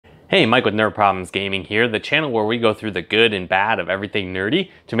Hey, Mike with Nerd Problems Gaming here, the channel where we go through the good and bad of everything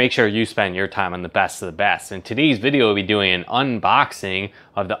nerdy to make sure you spend your time on the best of the best. In today's video, we'll be doing an unboxing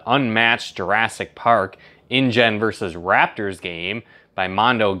of the Unmatched Jurassic Park Ingen versus Raptors game by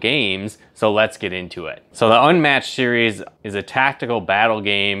Mondo Games, so let's get into it. So the Unmatched series is a tactical battle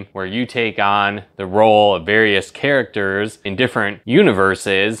game where you take on the role of various characters in different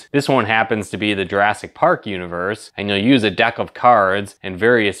universes. This one happens to be the Jurassic Park universe, and you'll use a deck of cards and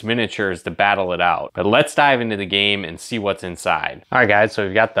various miniatures to battle it out. But let's dive into the game and see what's inside. All right guys, so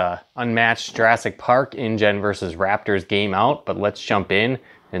we've got the Unmatched Jurassic Park Ingen versus Raptors game out, but let's jump in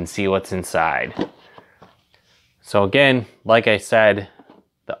and see what's inside. So again, like I said,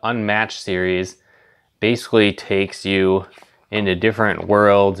 the Unmatched series basically takes you into different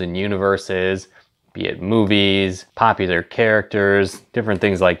worlds and universes, be it movies, popular characters, different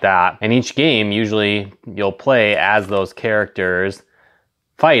things like that. And each game, usually you'll play as those characters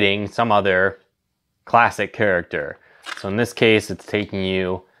fighting some other classic character. So in this case, it's taking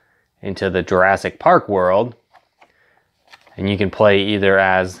you into the Jurassic Park world, and you can play either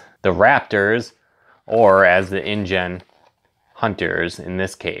as the Raptors or as the Ingen hunters in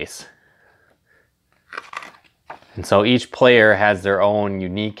this case. And so each player has their own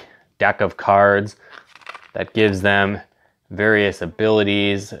unique deck of cards that gives them various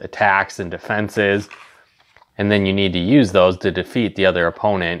abilities, attacks, and defenses. And then you need to use those to defeat the other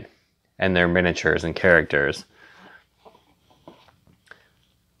opponent and their miniatures and characters.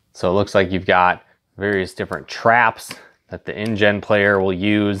 So it looks like you've got various different traps that the Ingen player will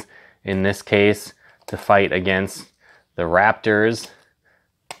use in this case to fight against the Raptors.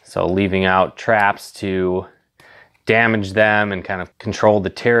 So leaving out traps to damage them and kind of control the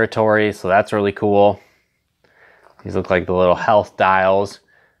territory. So that's really cool. These look like the little health dials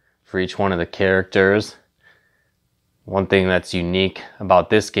for each one of the characters. One thing that's unique about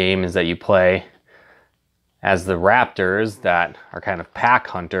this game is that you play as the Raptors that are kind of pack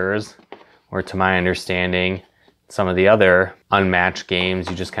hunters, or to my understanding, some of the other Unmatched games,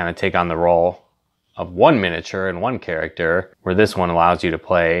 you just kind of take on the role of one miniature and one character, where this one allows you to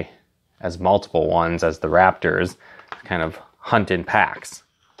play as multiple ones as the Raptors, kind of hunt in packs.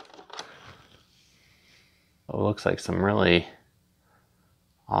 It looks like some really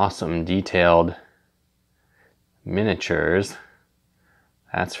awesome detailed miniatures.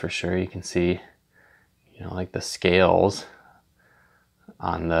 That's for sure. You can see, you know, like the scales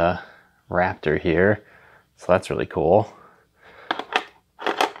on the Raptor here. So that's really cool.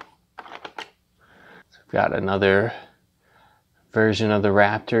 Got another version of the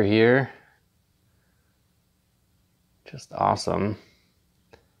Raptor here. Just awesome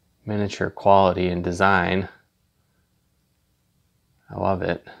miniature quality and design. I love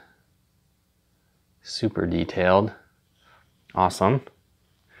it. Super detailed. Awesome.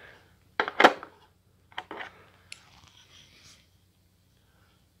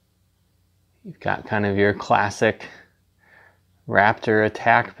 You've got kind of your classic Raptor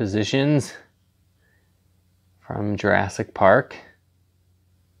attack positions from Jurassic Park.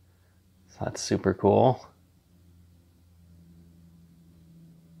 So that's super cool.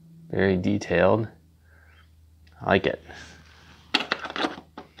 Very detailed. I like it.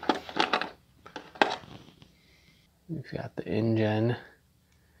 We've got the Ingen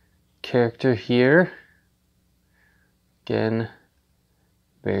character here. Again,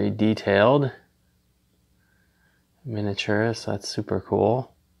 very detailed. Miniature, so that's super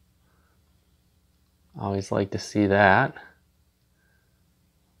cool. Always like to see that.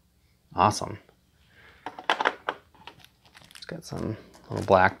 Awesome. It's got some little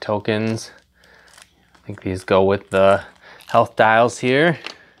black tokens. I think these go with the health dials here.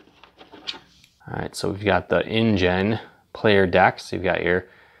 Alright, so we've got the Ingen player deck. So you've got your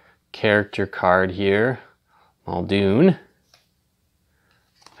character card here, Muldoon.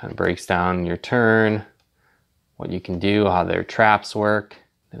 Kind of breaks down your turn, what you can do, how their traps work.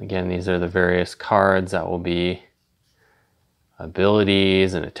 And again, these are the various cards that will be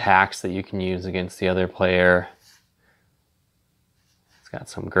abilities and attacks that you can use against the other player. It's got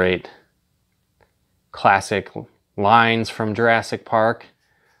some great classic lines from Jurassic Park,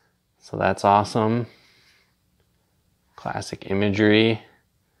 so that's awesome. Classic imagery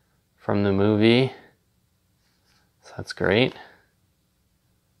from the movie, so that's great.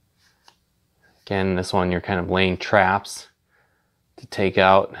 Again, this one you're kind of laying traps to take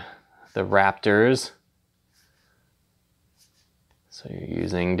out the Raptors. So you're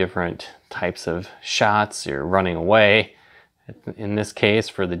using different types of shots. You're running away, in this case,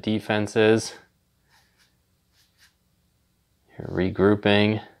 for the defenses. You're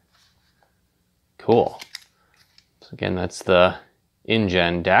regrouping. Cool. So again, that's the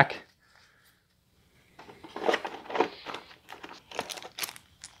Ingen deck.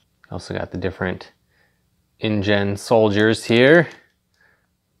 Also got the different Ingen soldiers here.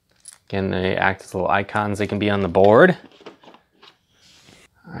 Again, they act as little icons. They can be on the board.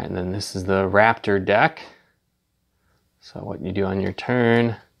 All right, and then this is the Raptor deck. So what you do on your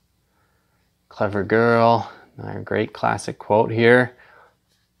turn. Clever girl. Another great classic quote here.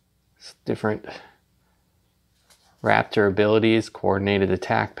 It's different Raptor abilities, coordinated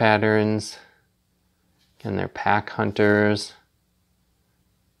attack patterns. Again, they're pack hunters.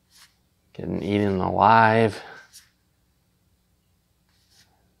 Getting eaten alive.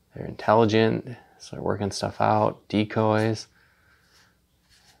 They're intelligent, so they're working stuff out. Decoys.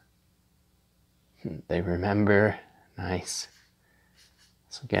 They remember. Nice.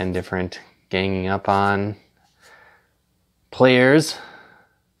 So again, different ganging up on players.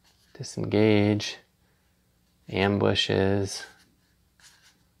 Disengage. Ambushes.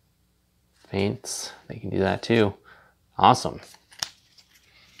 Feints. They can do that too. Awesome.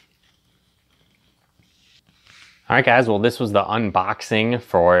 Alright guys, well this was the unboxing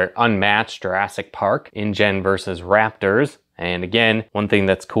for Unmatched Jurassic Park, Ingen versus Raptors. And again, one thing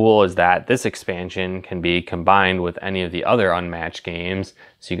that's cool is that this expansion can be combined with any of the other Unmatched games,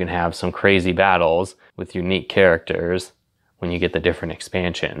 so you can have some crazy battles with unique characters when you get the different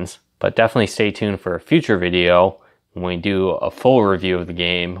expansions. But definitely stay tuned for a future video when we do a full review of the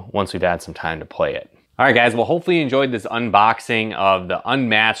game once we've had some time to play it. Alright guys, well hopefully you enjoyed this unboxing of the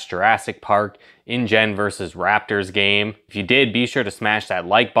Unmatched Jurassic Park Ingen versus Raptors game. If you did, be sure to smash that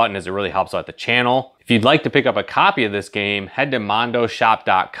like button as it really helps out the channel. If you'd like to pick up a copy of this game, head to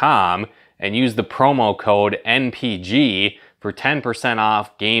mondoshop.com and use the promo code NPG for 10%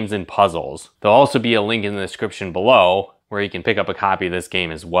 off games and puzzles. There'll also be a link in the description below where you can pick up a copy of this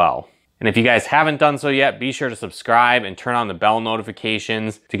game as well. And if you guys haven't done so yet, be sure to subscribe and turn on the bell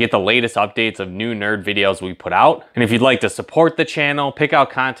notifications to get the latest updates of new nerd videos we put out. And if you'd like to support the channel, pick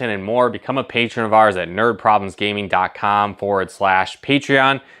out content and more, become a patron of ours at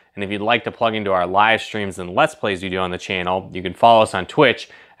nerdproblemsgaming.com/Patreon. And if you'd like to plug into our live streams and Let's Plays we do on the channel, you can follow us on Twitch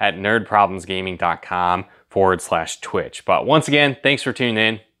at nerdproblemsgaming.com/Twitch. But once again, thanks for tuning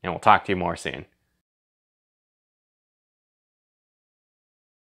in, and we'll talk to you more soon.